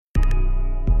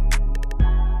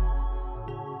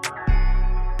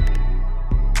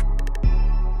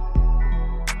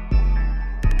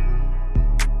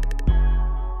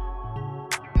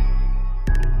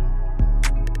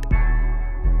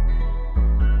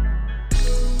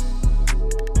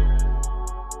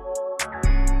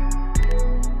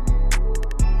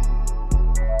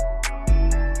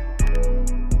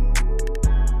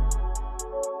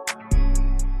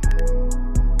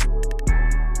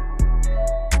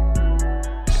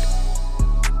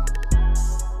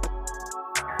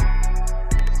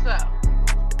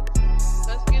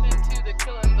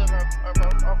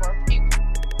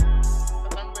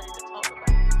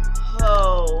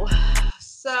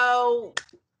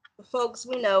folks,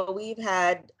 we know we've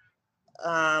had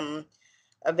a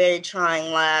very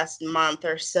trying last month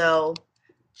or so.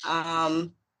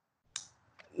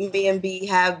 Me and B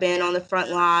have been on the front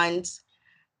lines.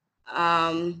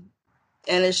 And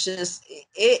it's just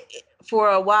it for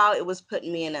a while it was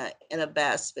putting me in a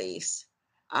bad space.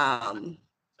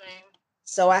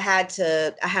 So I had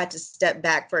to step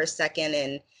back for a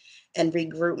second and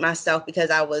regroup myself because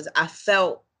I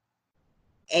felt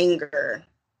anger.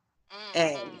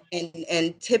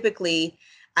 And typically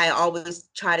I always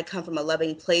try to come from a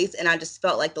loving place, and I just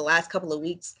felt like the last couple of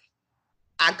weeks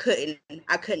I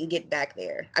couldn't get back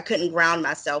there. I couldn't ground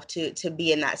myself to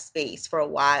be in that space for a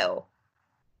while.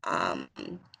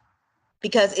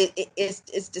 Because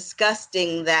it's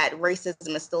disgusting that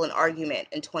racism is still an argument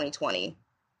in 2020.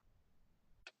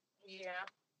 Yeah.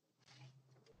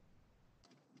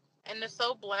 And it's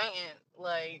so blatant.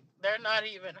 Like, they're not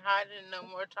even hiding no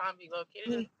more time be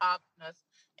located, just popping us.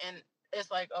 And it's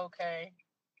like, okay.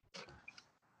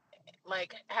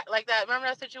 Like that. Remember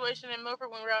that situation in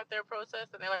Milford when we were out there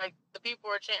protesting? And like, the people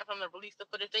were chanting for them to release the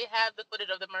footage. They have the footage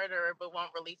of the murderer, but won't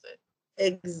release it.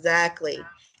 Exactly.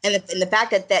 And the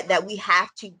fact that we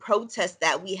have to protest,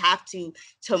 that we have to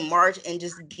march and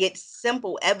just get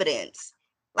simple evidence.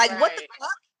 Like, what the fuck?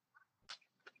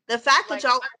 The fact that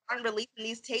y'all aren't releasing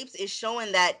these tapes is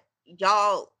showing that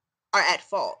y'all are at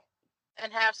fault.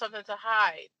 And have something to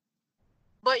hide.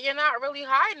 But you're not really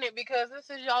hiding it because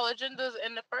this is y'all agendas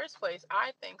in the first place.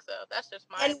 I think so. That's just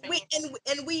my opinion.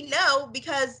 And we know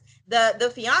because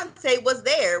the fiance was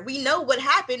there. We know what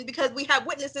happened because we have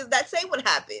witnesses that say what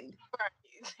happened. Right.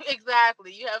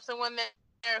 Exactly. You have someone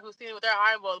there who's seen it with their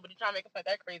eyeballs, but you're trying to make it like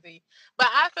that crazy. But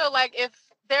I feel like if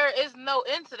there is no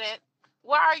incident,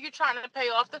 why are you trying to pay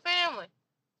off the family?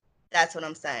 That's what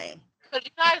I'm saying. Because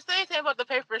the United States ain't about to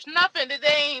pay for nothing that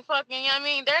they ain't fucking, I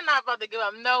mean, they're not about to give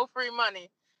up no free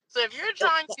money. So if you're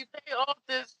trying to pay off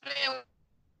this family,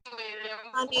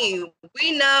 honey,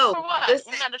 we know. For what?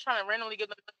 Listen, you're not just trying to randomly give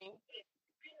them money.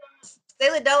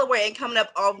 State of Delaware ain't coming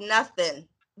up off nothing.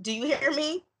 Do you hear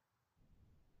me?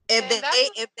 If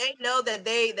they know that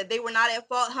they were not at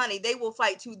fault, honey, they will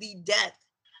fight to the death.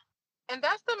 And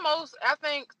that's the most, I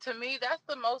think, to me, that's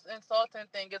the most insulting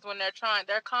thing is when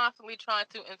they're constantly trying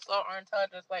to insult our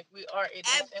intelligence like we are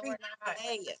idiots and we're not.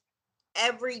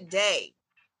 Every day.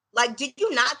 Like, did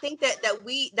you not think that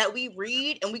we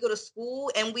read and we go to school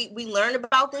and we learn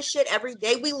about this shit every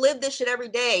day? We live this shit every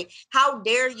day. How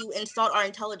dare you insult our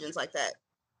intelligence like that?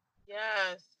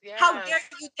 Yes. How dare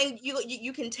you think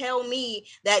you can tell me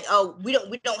that we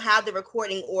don't have the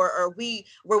recording or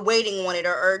we're waiting on it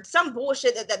or some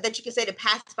bullshit that you can say to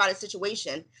pacify the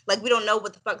situation, like we don't know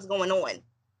what the fuck's going on.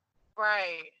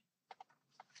 Right.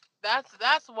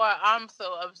 That's why I'm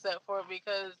so upset for,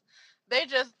 because they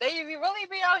really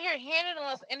be out here handing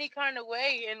us any kind of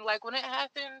way, and like when it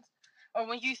happens or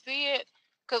when you see it,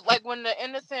 because like when the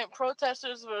innocent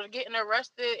protesters were getting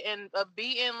arrested and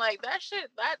beaten, like that shit,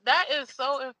 that is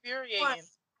so infuriating.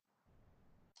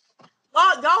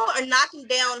 Y'all are knocking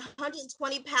down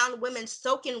 120-pound women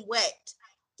soaking wet.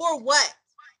 For what?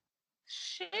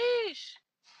 Sheesh.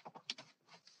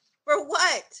 For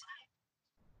what?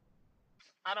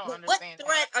 I don't understand. What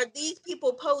threat are these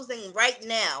people posing right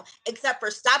now, except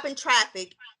for stopping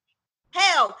traffic?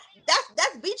 Hell,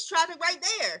 that's beach traffic right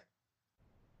there.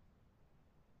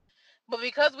 But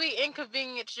because we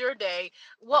inconvenience your day,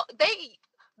 well,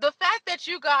 the fact that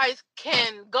you guys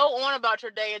can go on about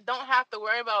your day and don't have to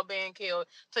worry about being killed,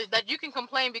 so that you can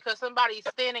complain because somebody's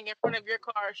standing in front of your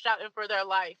car shouting for their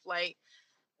life, like,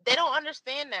 they don't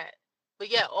understand that.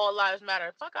 But yeah, all lives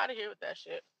matter. Fuck out of here with that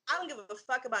shit. I don't give a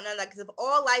fuck about none of that, because if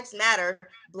all lives matter,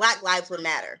 Black lives would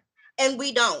matter. And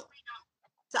we don't.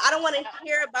 So I don't want to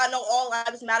hear about no all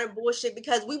lives matter bullshit,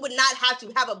 because we would not have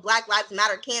to have a Black Lives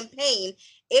Matter campaign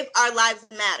if our lives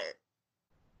mattered.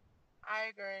 I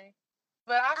agree.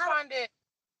 But I find it,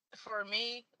 for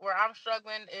me, where I'm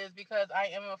struggling is because I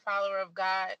am a follower of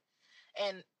God.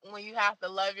 And when you have to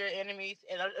love your enemies,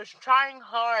 and I'm trying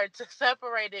hard to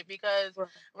separate it, because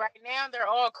right now they're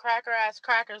all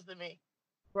crackers to me.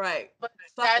 Right. But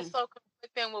that's so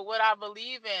conflicting with what I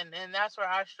believe in, and that's where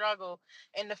I struggle.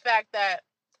 And the fact that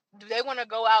they want to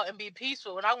go out and be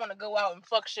peaceful, and I want to go out and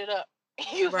fuck shit up.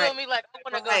 You feel me? Like, I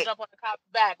want to go jump on the cop's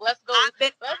back. Let's go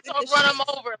run them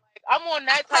over. Like, I'm on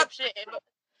that type shit.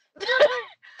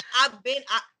 I've been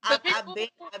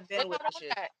with the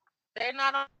shit. They're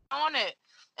not on it.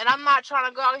 And I'm not trying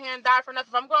to go out here and die for nothing.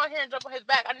 If I'm going here and jump on his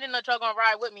back, I didn't know y'all gonna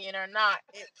ride with me, and they're not.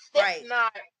 Right.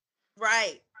 Not.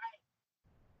 Right.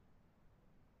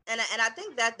 And I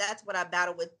think that that's what I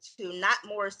battle with too, not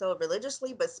more so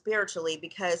religiously, but spiritually,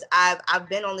 because I've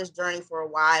been on this journey for a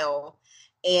while,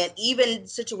 and even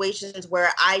situations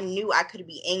where I knew I could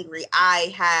be angry,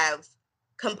 I have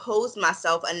composed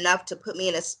myself enough to put me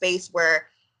in a space where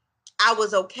I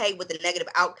was okay with the negative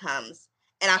outcomes.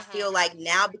 And I feel like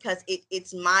now, because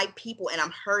it's my people and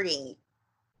I'm hurting,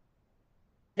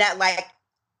 that like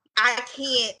I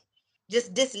can't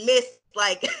just dismiss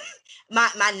like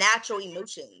my natural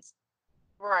emotions.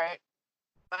 Right.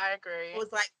 I agree. It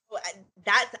was like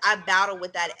I battle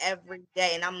with that every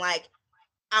day, and I'm like,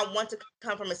 I want to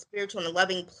come from a spiritual and a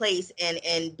loving place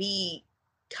and be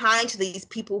kind to these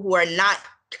people who are not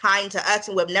kind to us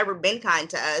and who have never been kind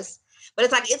to us. But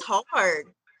it's like it's hard.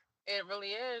 It really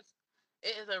is.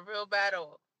 It is a real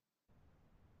battle.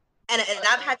 And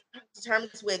I've had to determine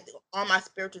this with on my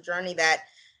spiritual journey that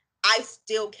I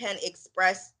still can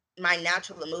express my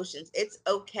natural emotions. It's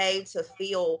okay to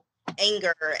feel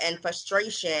anger and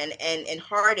frustration and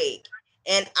heartache.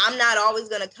 And I'm not always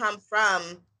going to come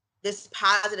from this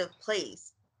positive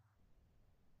place.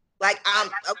 Like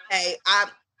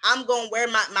I'm going to wear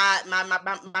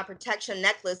my protection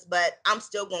necklace, but I'm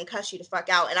still going to cuss you the fuck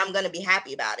out and I'm going to be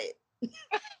happy about it.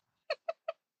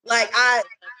 Like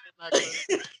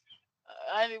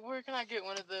where can I get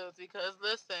one of those? Because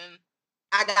listen,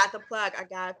 I got the plug. I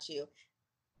got you.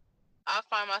 I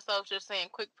find myself just saying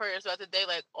quick prayers throughout the day,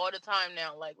 like all the time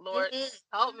now. Like, Lord,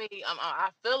 help me. I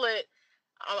feel it.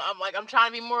 I'm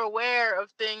trying to be more aware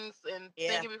of things and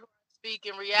thinking before I speak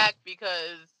and react,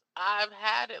 because I've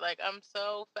had it. Like, I'm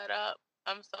so fed up.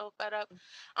 I'm so fed up.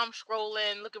 I'm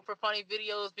scrolling, looking for funny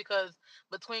videos, because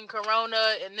between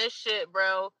Corona and this shit,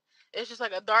 bro, it's just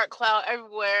like a dark cloud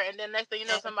everywhere. And then next thing you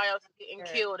know, somebody else is getting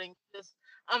killed, and just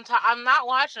I'm not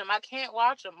watching them. I can't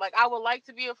watch them. Like, I would like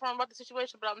to be informed about the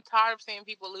situation, but I'm tired of seeing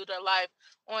people lose their life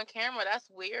on camera. That's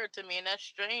weird to me, and that's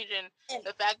strange. And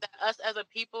the fact that us as a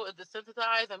people is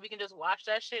desensitized and we can just watch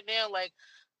that shit now, like,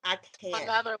 I can't.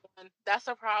 Another one. That's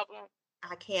a problem.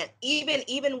 I can't.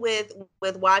 Even with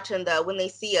watching the When They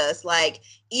See Us, like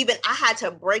even I had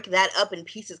to break that up in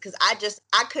pieces because I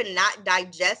could not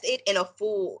digest it in a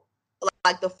full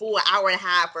like the full hour and a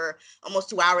half or almost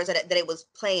 2 hours that it was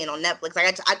playing on Netflix.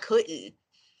 Like I couldn't.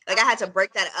 Like I had to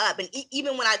break that up, and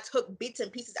even when I took bits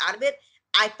and pieces out of it,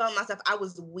 I felt myself. I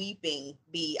was weeping.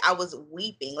 I was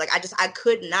weeping. Like I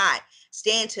could not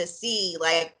stand to see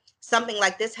like something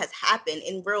like this has happened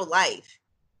in real life.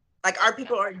 Like our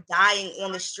people are dying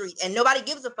on the street, and nobody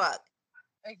gives a fuck.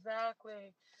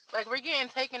 Exactly. Like, we're getting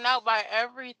taken out by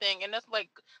everything, and that's like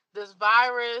this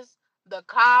virus, the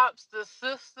cops, the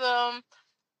system,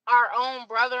 our own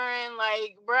brethren.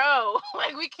 Like, bro,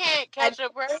 like we can't catch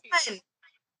a break.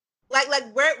 Like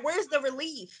where's the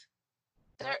relief?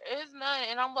 There is none,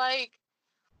 and I'm like,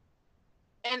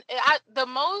 and the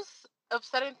most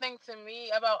upsetting thing to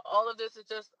me about all of this is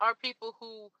just our people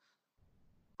who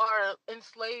are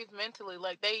enslaved mentally.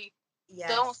 Like, they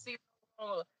don't see.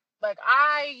 Like,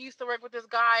 I used to work with this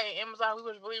guy at Amazon. We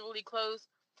was really, really close.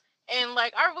 And,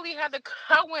 like, I really had to,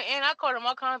 I went in, I called him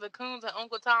all kinds of coons and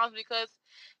Uncle Toms, because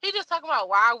he just talking about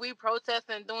why we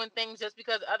protesting and doing things just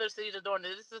because other cities are doing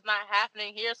it. This is not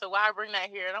happening here, so why bring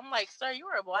that here? And I'm like, sir, you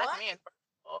are a black man,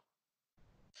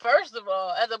 First of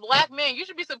all, as a black man, you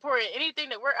should be supporting anything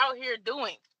that we're out here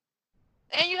doing.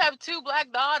 And you have 2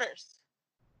 black daughters.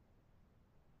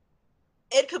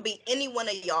 It could be any one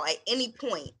of y'all at any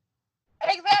point.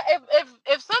 Exactly.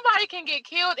 If somebody can get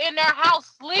killed in their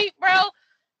house sleep, bro,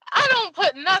 I don't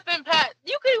put nothing past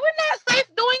you. We're not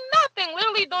safe doing nothing.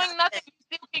 Literally doing nothing. You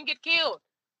still can get killed.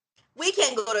 We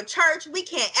can't go to church. We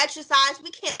can't exercise.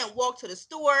 We can't walk to the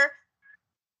store.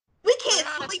 We can't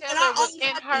sleep in our own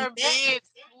in her bed.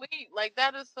 Sleep. Like,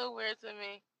 that is so weird to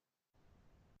me.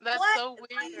 That's so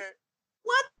weird.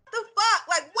 What the fuck?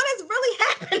 Like, what is really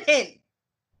happening?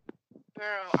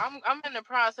 Girl, I'm in the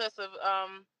process of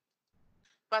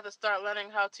about to start learning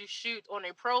how to shoot on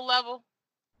a pro level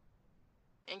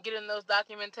and getting those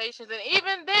documentations. And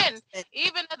even then,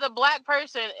 even as a black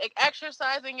person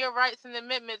exercising your rights and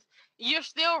amendments, you're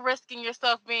still risking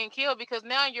yourself being killed, because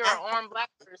now you're an armed black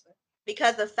person.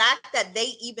 Because the fact that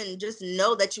they even just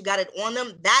know that you got it on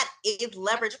them, that is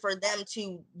leverage for them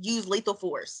to use lethal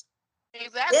force.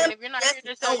 Exactly. And if you're not here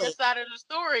to tell your side of the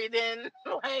story, then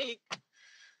like,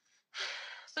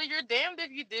 so you're damned if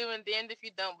you do and damned if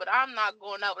you don't. But I'm not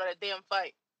going out without a damn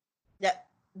fight.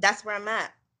 That's where I'm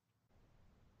at.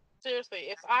 Seriously,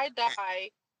 if I die,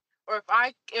 or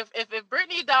if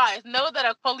Brittany dies, know that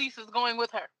a police is going with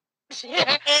her.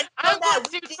 I'm going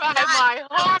to try my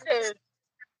hardest.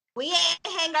 We ain't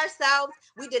hang ourselves.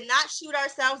 We did not shoot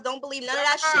ourselves. Don't believe none of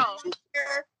that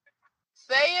shit.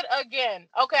 say it again.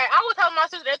 Okay, I was telling my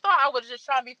sister, they thought I was just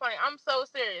trying to be funny. I'm so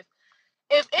serious.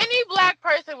 If any black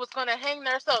person was going to hang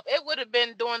themselves, it would have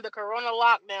been during the corona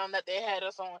lockdown that they had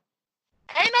us on.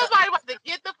 Ain't nobody about to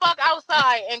get the fuck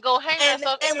outside and go hang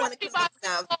themselves. They want to kill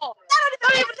themselves. That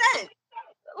don't even make sense.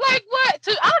 Like what?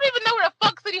 I don't even know where the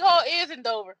fuck City Hall is in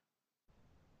Dover.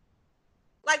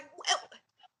 Like,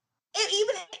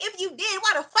 even if you did,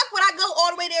 why the fuck would I go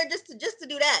all the way there just to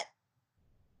do that?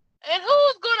 And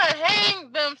who's gonna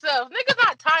hang themselves? Niggas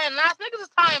not tying knots. Niggas is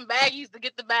tying baggies to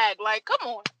get the bag. Like, come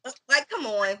on. Like, come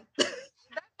on.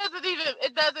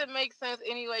 It doesn't make sense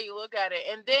any way you look at it.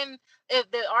 And then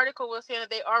the article was saying that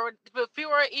they already,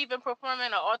 before even performing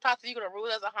an autopsy, you're gonna rule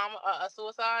it as a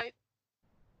suicide.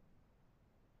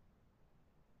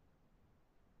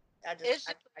 If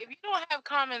you don't have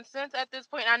common sense at this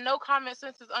point, I know common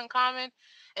sense is uncommon,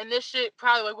 and this shit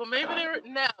probably like, well, maybe they're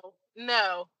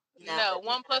no.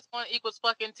 1 + 1 =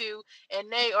 fucking 2,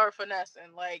 and they are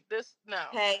finessing like this. No.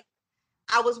 Okay,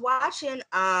 I was watching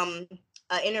an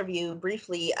interview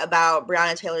briefly about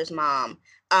Breonna Taylor's mom.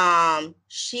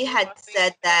 She had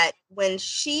said that when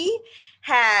she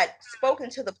had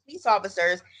spoken to the police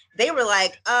officers, they were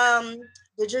like,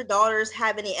 did your daughters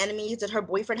have any enemies? Did her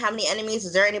boyfriend have any enemies?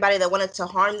 Is there anybody that wanted to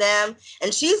harm them?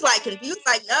 And she's like confused,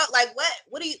 like, no, like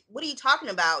what are you talking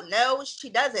about? No, she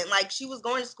doesn't. Like, she was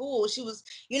going to school. She was,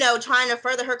 trying to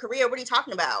further her career. What are you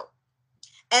talking about?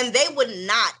 And they would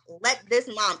not let this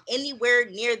mom anywhere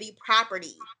near the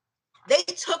property. They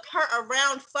took her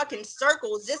around fucking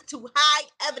circles just to hide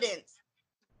evidence.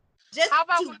 How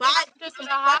about to buy just in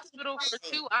the hospital for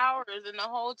 2 hours, and the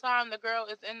whole time the girl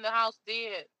is in the house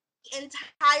dead.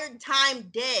 Entire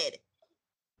time dead.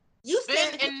 You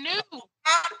said and knew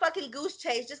fucking goose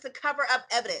chase just to cover up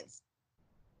evidence.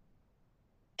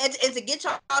 And to get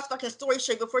y'all's fucking story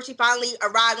straight before she finally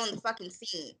arrived on the fucking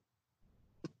scene.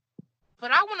 But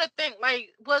I want to think, like,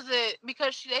 was it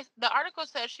because the article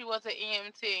said she was an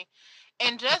EMT,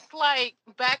 and just like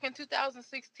back in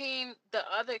 2016, the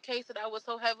other case that I was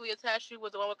so heavily attached to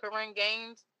was the one with Corinne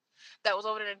Gaines, that was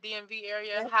over in the DMV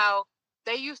area. Yep. How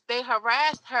they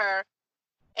harassed her,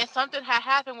 and something had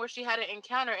happened where she had an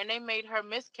encounter, and they made her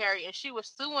miscarry, and she was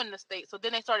suing the state. So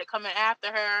then they started coming after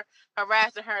her,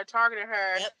 harassing her, targeting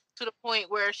her. Yep. To the point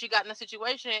where she got in a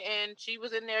situation and she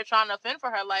was in there trying to fend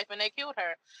for her life, and they killed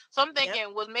her. So I'm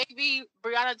thinking, was maybe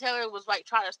Breonna Taylor was like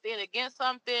trying to stand against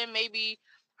something? Maybe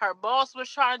her boss was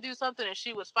trying to do something and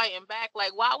she was fighting back.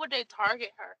 Like, why would they target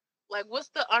her? Like, what's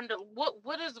the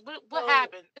what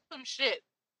happened? It's some shit.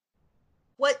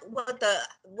 What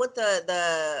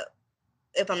the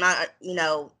if I'm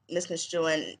not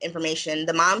misconstruing information,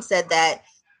 the mom said that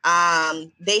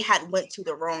they had went to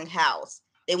the wrong house.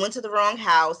 They went to the wrong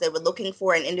house. They were looking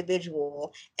for an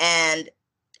individual, and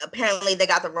apparently they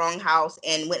got the wrong house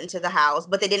and went into the house,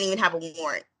 but they didn't even have a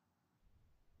warrant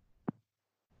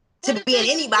to be in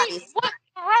anybody's. What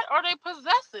threat are they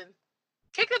possessing?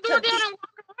 Kick the door down and walk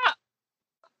her up.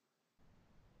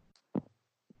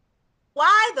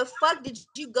 Why the fuck did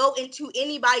you go into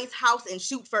anybody's house and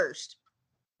shoot first?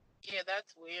 Yeah,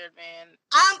 that's weird, man.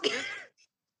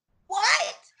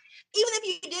 What? Even if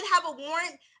you did have a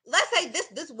warrant, let's say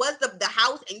this was the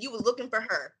house and you were looking for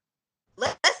her.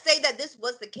 Let's say that this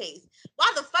was the case. Why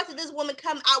the fuck did this woman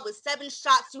come out with 7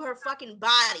 shots to her fucking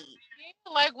body?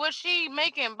 Like, was she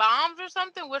making bombs or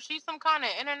something? Was she some kind of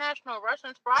international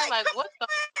Russian spy? Like what the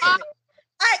fuck?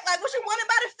 Like, was she wanted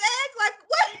by the feds? Like,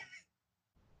 what?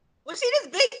 Was she this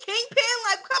big kingpin?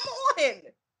 Like, come on.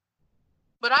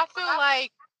 But I feel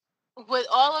like with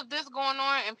all of this going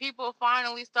on and people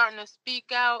finally starting to speak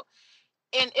out,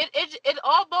 and it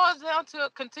all boils down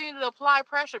to continue to apply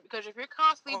pressure, because if you're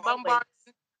constantly bombarding,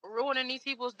 ruining these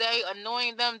people's day,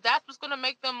 annoying them, that's what's going to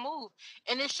make them move.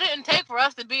 And it shouldn't take for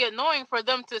us to be annoying for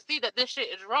them to see that this shit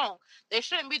is wrong. They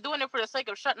shouldn't be doing it for the sake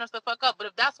of shutting us the fuck up. But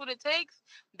if that's what it takes,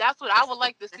 that's what I would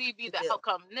like to see be the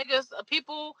outcome. Niggas,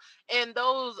 people in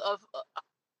those of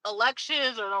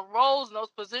elections or the roles in those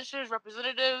positions,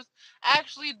 representatives,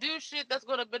 actually do shit that's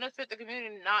going to benefit the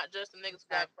community, not just the niggas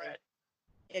who got bread.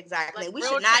 Exactly. Like, we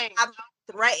should not have to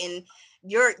threaten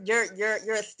your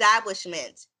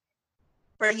establishment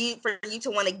for you to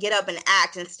want to get up and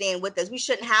act and stand with us. We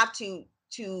shouldn't have to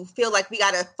feel like we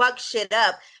gotta fuck shit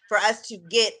up for us to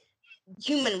get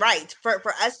human rights, for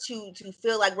us to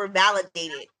feel like we're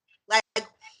validated. Like,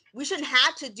 we shouldn't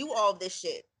have to do all this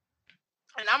shit.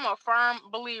 And I'm a firm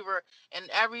believer in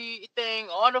everything,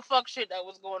 all the fuck shit that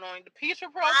was going on. The peaceful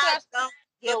protest,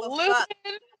 the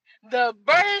looting, the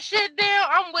burning shit down.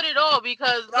 I'm with it all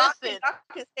because listen,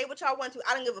 y'all can say what y'all want to.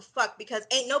 I don't give a fuck because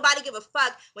ain't nobody give a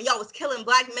fuck when y'all was killing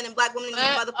black men and black women in these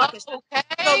motherfucking streets.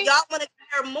 So y'all want to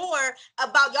care more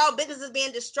about y'all businesses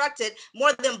being destructed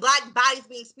more than black bodies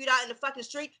being spewed out in the fucking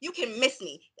street. You can miss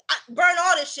me. Burn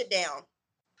all this shit down.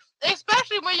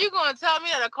 Especially when you gonna tell me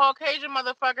that a Caucasian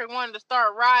motherfucker wanted to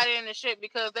start rioting and shit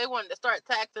because they wanted to start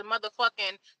taxing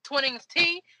motherfucking Twinings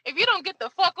tea. If you don't get the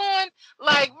fuck on,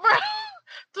 like,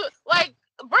 bro, like,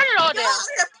 burn it all down.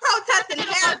 Y'all protesting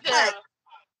haircuts.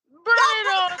 Burn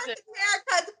it all down.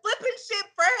 Haircuts, flipping shit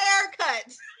for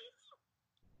haircuts.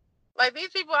 Like, these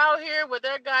people out here with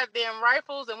their goddamn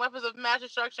rifles and weapons of mass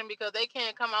destruction because they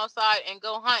can't come outside and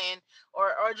go hunting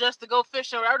or just to go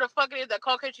fishing or whatever the fuck it is that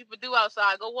Caucasian people do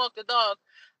outside, go walk the dog.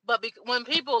 But when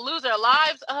people lose their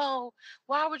lives, oh,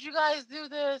 why would you guys do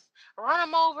this? Run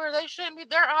them over. They shouldn't be.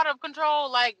 They're out of control.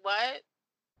 Like, what?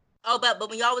 Oh, but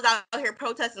when y'all was out here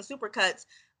protesting Supercuts,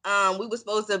 we was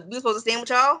supposed to stand with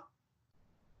y'all.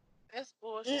 It's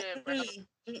bullshit, bro.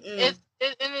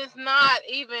 It's not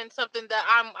even something that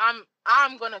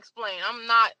I'm gonna explain. I'm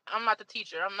not the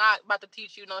teacher. I'm not about to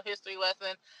teach you no history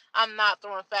lesson. I'm not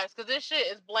throwing facts because this shit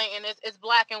is blatant. It's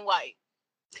black and white.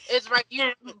 It's right.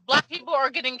 Black people are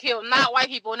getting killed, not white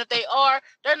people. And if they are,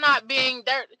 they're not being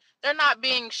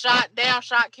shot down,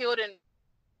 killed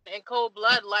in cold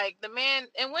blood like the man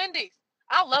in Wendy's.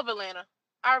 I love Atlanta.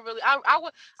 I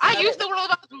used to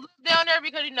live down there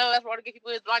because that's where all the gay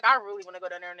people is. Like, I really want to go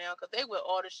down there now because they with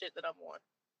all the shit that I'm on.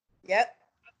 Yep.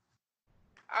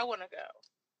 I want to go.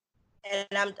 And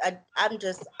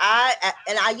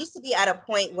I used to be at a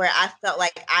point where I felt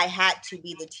like I had to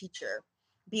be the teacher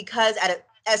because at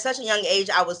such a young age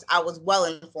I was well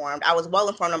informed. I was well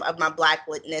informed of my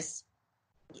blackness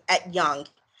at young.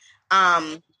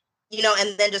 And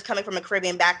then just coming from a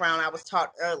Caribbean background, I was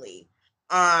taught early.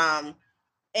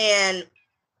 And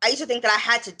I used to think that I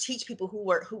had to teach people who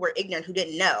were ignorant, who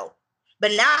didn't know.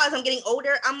 But now as I'm getting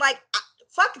older, I'm like,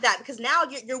 fuck that, because now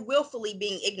you're willfully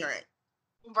being ignorant.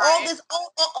 Right.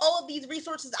 All of these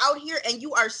resources out here, and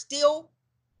you are still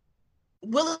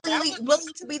willing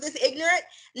to be this ignorant.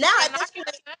 Now at this point,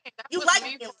 you like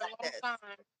me for a long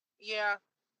time. Yeah,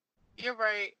 you're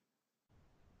right.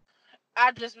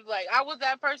 I just was like, I was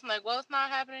that person, like, well, it's not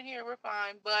happening here, we're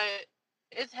fine, but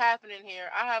it's happening here.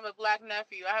 I have a black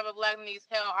nephew, I have a black niece,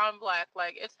 hell, I'm black,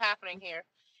 like, it's happening here.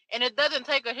 And it doesn't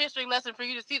take a history lesson for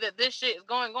you to see that this shit is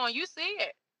going on. You see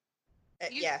it.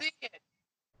 You see it.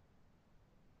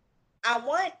 I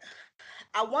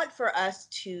want for us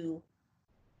to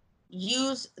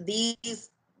use these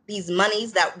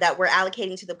monies that we're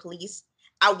allocating to the police.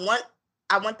 I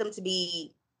want them to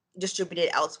be distributed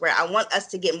elsewhere. I want us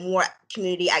to get more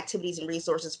community activities and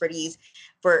resources for these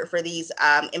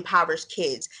impoverished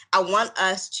kids. I want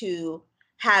us to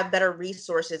have better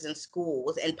resources in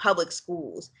schools and public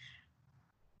schools.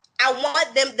 I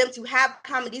want them to have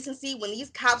common decency when these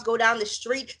cops go down the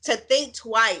street to think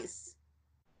twice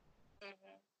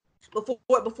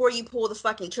before you pull the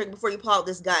fucking trigger, before you pull out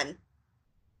this gun.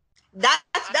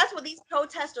 That's what these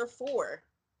protests are for.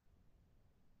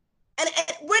 And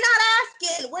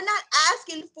we're not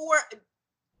asking for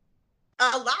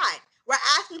a lot. We're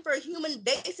asking for human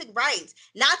basic rights,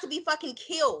 not to be fucking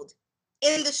killed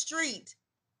in the street.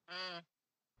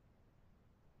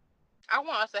 I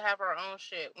want us to have our own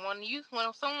shit. When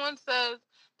someone says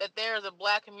that there is a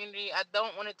black community, I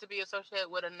don't want it to be associated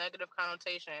with a negative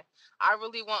connotation. I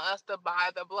really want us to buy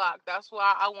the block. That's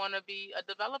why I want to be a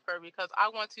developer, because I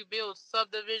want to build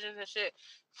subdivisions and shit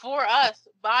for us,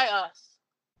 by us.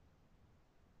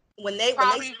 When they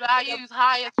values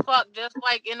high as fuck, just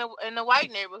like in the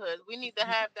white neighborhoods. We need to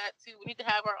have that too. We need to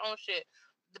have our own shit.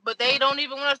 But they don't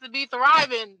even want us to be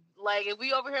thriving. Like, if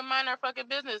we over here mind our fucking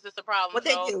business, it's a problem. What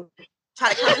they do?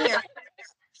 Try to come in here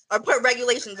or put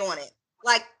regulations on it.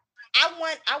 Like, I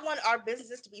want our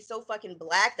businesses to be so fucking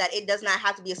black that it does not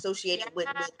have to be associated with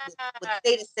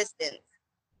state assistance.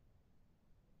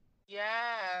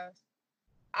 Yes.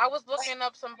 I was looking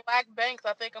up some black banks.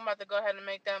 I think I'm about to go ahead and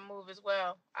make that move as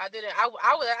well. I didn't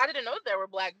know there were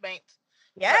black banks.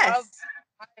 Yes.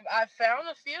 I found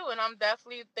a few, and I'm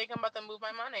definitely thinking about to move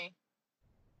my money.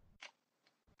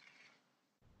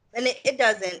 And it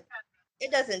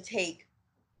doesn't take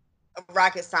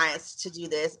rocket science to do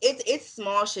this. It's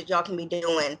small shit y'all can be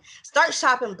doing. Start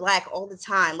shopping black all the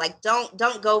time. Like, don't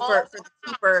go for the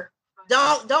cheaper.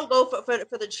 Don't go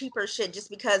for the cheaper shit just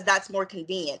because that's more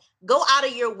convenient. Go out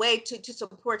of your way to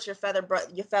support your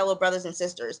fellow brothers and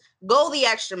sisters. Go the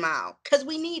extra mile, because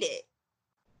we need it.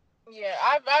 Yeah,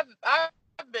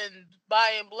 I've been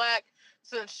buying black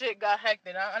since shit got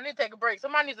hectic. I need to take a break.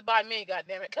 Somebody needs to buy me,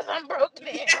 goddammit, because I'm broke now.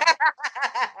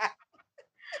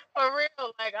 For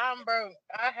real, like I'm broke.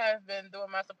 I have been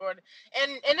doing my support,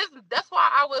 and that's why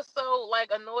I was so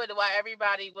like annoyed why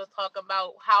everybody was talking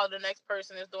about how the next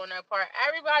person is doing their part.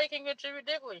 Everybody can contribute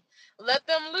differently. Let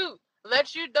them loot.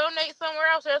 Let you donate somewhere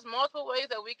else. There's multiple ways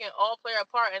that we can all play a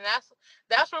part, and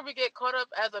that's where we get caught up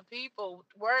as a people,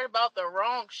 worried about the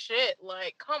wrong shit.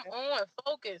 Like, come on,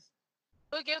 focus.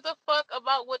 Who gives a fuck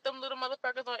about what them little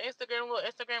motherfuckers on Instagram, little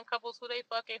Instagram couples, who they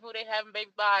fucking, who they having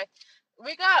baby by?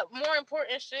 We got more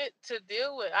important shit to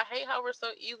deal with. I hate how we're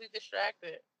so easily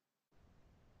distracted.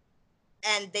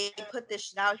 And they put this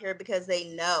shit out here because they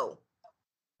know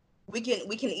we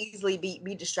can easily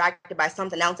be distracted by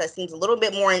something else that seems a little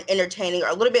bit more entertaining or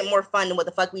a little bit more fun than what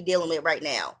the fuck we dealing with right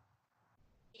now.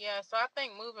 Yeah, so I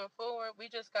think moving forward, we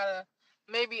just gotta,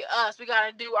 maybe us, we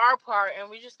gotta do our part, and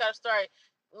we just gotta start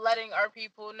letting our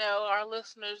people know, our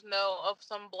listeners know of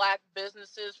some black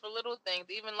businesses for little things.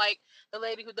 Even like the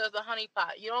lady who does the honey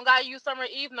pot. You don't gotta use Summer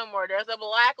Eve no more. There's a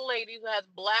black lady who has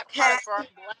black products for our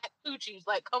black coochies.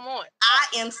 Like, come on.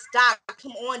 I am stopped.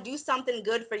 Come on, do something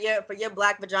good for your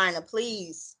black vagina,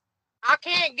 please. I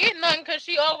can't get none because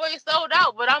she always sold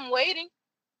out, but I'm waiting.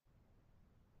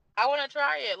 I want to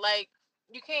try it. Like,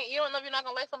 you don't know if you're not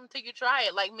going to like something until you try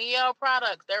it. Like, Mielle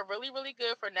products, they're really, really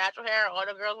good for natural hair. All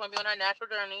the girls want to be on their natural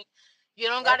journey. You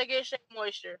don't got to get Shea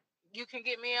Moisture. You can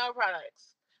get Mielle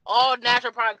products. All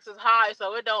natural products is high,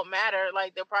 so it don't matter.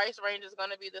 Like, the price range is going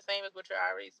to be the same as what you're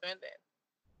already spending.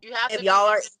 You have if to y'all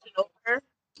are over,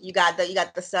 you got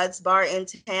the Suds Bar in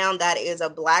town. That is a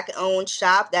black owned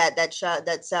shop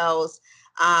that sells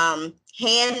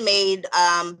handmade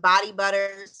body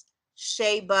butters,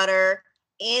 shea butter,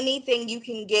 anything you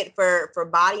can get for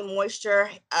body moisture,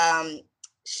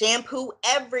 shampoo,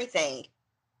 everything.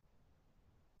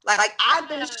 Like I've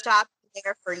been shopping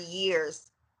there for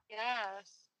years.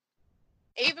 Yes.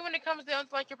 Even when it comes down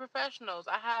to like your professionals,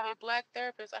 I have a black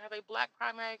therapist, I have a black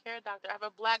primary care doctor, I have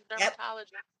a black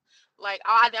dermatologist. Like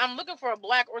I'm looking for a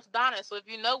black orthodontist. So if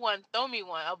you know one, throw me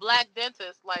one. A black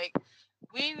dentist. Like,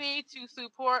 we need to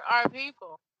support our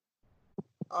people.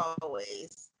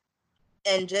 Always.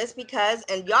 And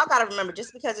y'all gotta remember,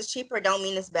 just because it's cheaper don't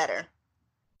mean it's better.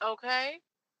 Okay?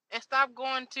 And stop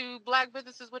going to black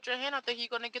businesses with your hand out there. You're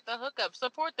gonna get the hookup.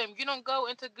 Support them. You don't go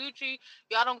into Gucci.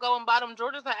 Y'all don't go and buy them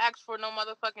Jordans and ask for no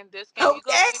motherfucking discount. Okay. You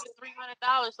go pay the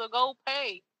 $300. So go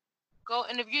pay. Go,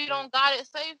 and if you don't got it,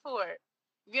 save for it.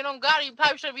 If you don't got it, you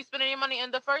probably shouldn't be spending your money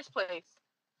in the first place.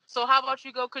 So how about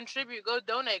you go contribute, go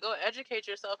donate, go educate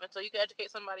yourself until you can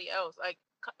educate somebody else. Like,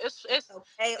 it's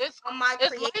okay. On my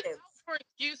creatives for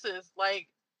excuses. Like,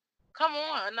 come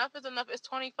on, enough is enough. It's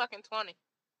 2020.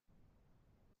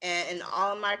 And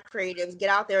all my creatives, get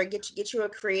out there and get you a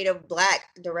creative black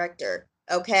director.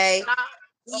 Okay.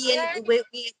 We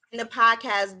in the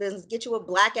podcast business, get you a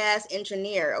black ass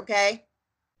engineer. Okay.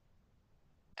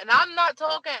 And I'm not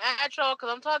talking at y'all because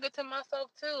I'm talking to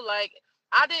myself too. Like,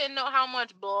 I didn't know how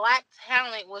much black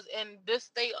talent was in this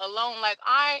state alone. Like,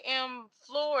 I am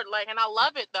floored. Like, and I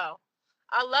love it though.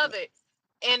 I love it.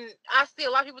 And I see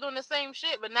a lot of people doing the same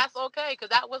shit, but that's okay because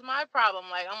that was my problem.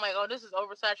 Like, I'm like, oh, this is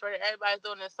oversaturated. Everybody's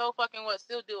doing this. So fucking what?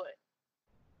 Still do it.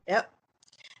 Yep.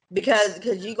 Because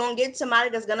you're gonna get somebody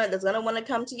that's gonna want to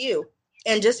come to you,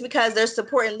 and just because they're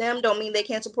supporting them, don't mean they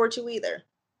can't support you either.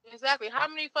 Exactly. How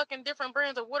many fucking different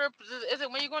brands of water is it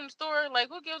when you go in the store? Like,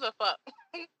 who gives a fuck?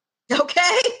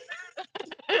 Okay.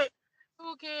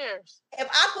 Who cares? If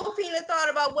Aquafina thought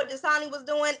about what Dasani was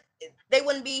doing, they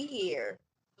wouldn't be here.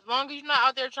 As long as you're not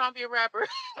out there trying to be a rapper,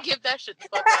 give that shit the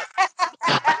fuck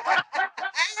up.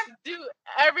 Do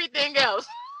everything else.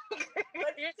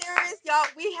 But serious, y'all,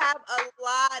 we have a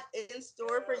lot in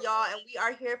store for y'all, and we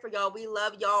are here for y'all. We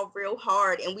love y'all real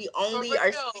hard, and we only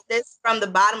are saying this from the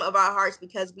bottom of our hearts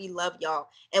because we love y'all,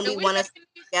 and we want to stay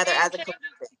together as a collective.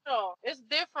 It's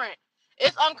different.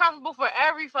 It's uncomfortable for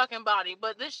every fucking body,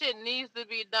 but this shit needs to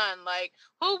be done. Like,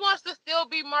 who wants to still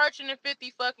be marching in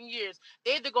 50 fucking years?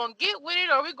 They either gonna get with it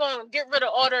or we gonna get rid of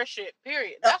all their shit.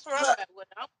 Period. That's where I'm at with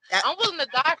it. I'm willing to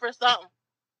die for something.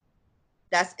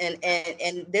 That's and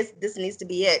this needs to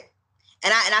be it.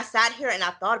 And I sat here and I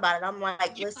thought about it. I'm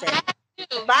like, listen,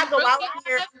 if I go out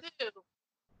here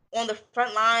on the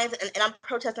front lines and I'm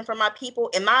protesting for my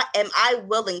people, am I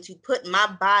willing to put my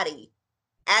body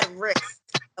at risk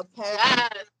upon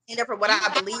stand up for what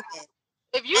I believe in?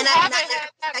 If you haven't had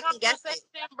that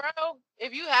conversation, bro,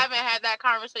 if you haven't had that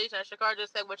conversation, as Shakar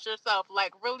just said, with yourself,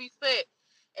 like, really sit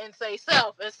and say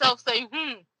self, and self say,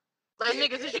 Like,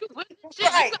 niggas, is you with shit?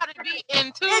 Right. You gotta be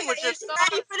in tune with yourself.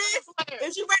 Is you ready for this?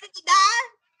 Is you ready to die?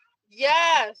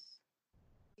 Yes.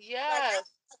 Yes. Like,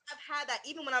 I've had that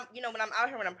even when I'm out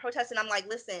here when I'm protesting. I'm like,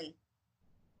 listen,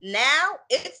 Now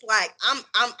it's like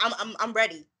I'm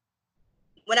ready.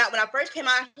 When I first came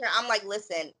out here, I'm like,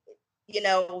 listen,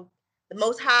 the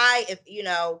Most High, if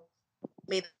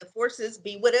may the forces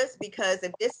be with us, because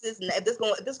if this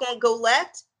going to go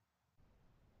left,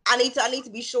 I need to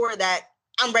be sure that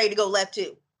I'm ready to go left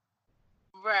too.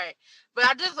 Right. But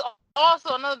I just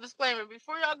also another disclaimer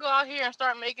before y'all go out here and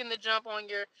start making the jump on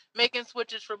your making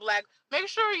switches for black. Make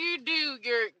sure you do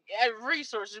your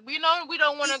resources. We know we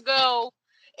don't want to go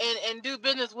and do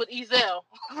business with Ezel.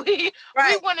 We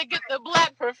want to get the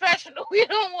black professional. We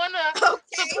don't want to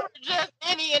support just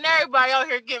any and everybody out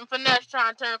here getting finesse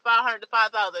trying to turn 500 to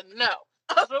 5,000. No.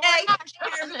 Okay.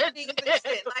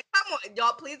 Like, come on,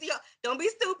 y'all. Please, y'all, don't be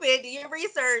stupid. Do your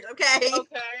research, okay?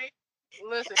 Okay.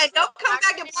 Listen, and don't come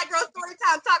back in Black Girl Story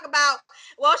Time talk about,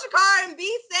 well, Shakar and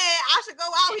B said I should go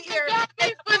out here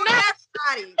and support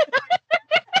everybody.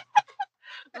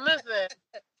 Listen,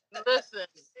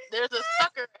 there's a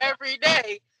sucker every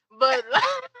day, but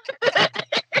listen,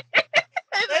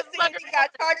 you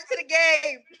got charged to the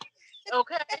game.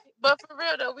 Okay, but for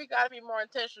real though, we gotta be more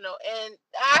intentional. And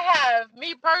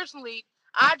me personally,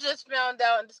 I just found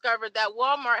out and discovered that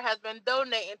Walmart has been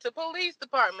donating to police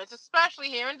departments, especially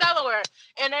here in Delaware.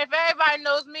 And if everybody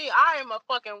knows me, I am a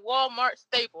fucking Walmart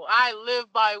staple. I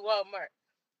live by Walmart.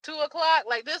 2:00,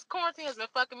 like this quarantine has been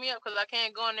fucking me up because I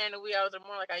can't go in there in the wee hours or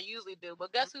more like I usually do.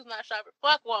 But guess who's not shopping?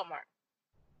 Fuck Walmart.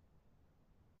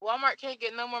 Walmart can't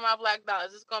get no more of my black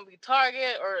dollars. It's gonna be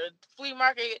Target or flea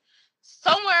market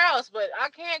somewhere else, but I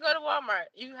can't go to Walmart.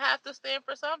 You have to stand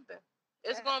for something.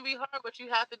 It's gonna be hard, but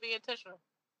you have to be intentional.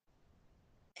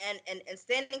 And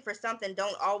standing for something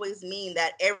don't always mean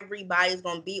that everybody's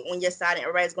gonna be on your side and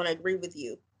everybody's gonna agree with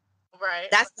you. Right.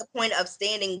 That's the point of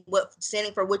standing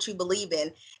for what you believe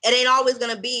in. It ain't always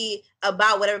gonna be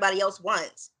about what everybody else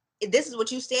wants. If this is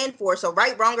what you stand for, so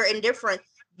right, wrong, or indifferent,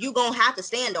 you gonna have to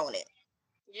stand on it.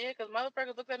 Yeah, because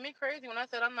motherfuckers looked at me crazy when I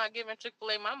said I'm not giving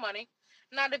Chick-fil-A my money.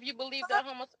 Not if you believe that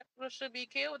homosexuals should be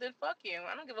killed, then fuck you.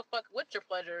 I don't give a fuck what your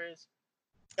pleasure is.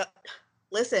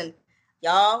 Listen,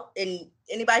 y'all, and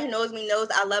anybody who knows me knows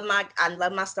I love my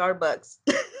Starbucks.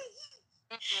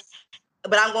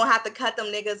 But I'm gonna have to cut them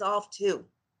niggas off too.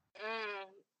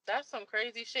 That's some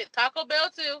crazy shit. Taco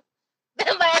Bell too. Like,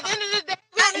 at the end of the day,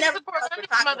 I never fucked with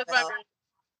Taco Bell.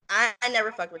 I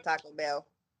never fucked with Taco Bell.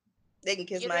 They can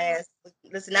kiss my ass.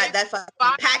 Listen, that fucking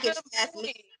package ass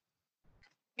meat.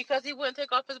 Because he wouldn't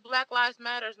take off his Black Lives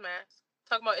Matters mask.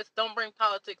 Talking about don't bring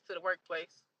politics to the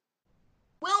workplace.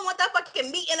 We don't want that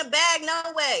fucking meat in a bag,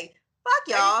 no way. Fuck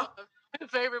y'all.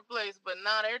 Favorite place, but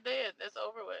nah, they're dead. It's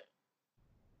over with.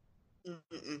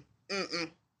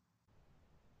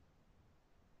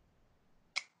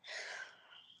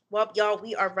 Well, y'all,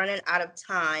 we are running out of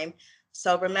time.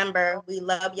 So remember, we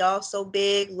love y'all so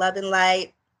big, love and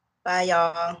light. Bye,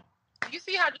 y'all. You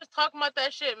see how just talking about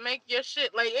that shit make your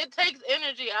shit, like, it takes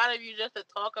energy out of you just to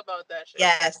talk about that shit.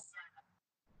 Yes.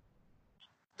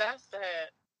 That's sad.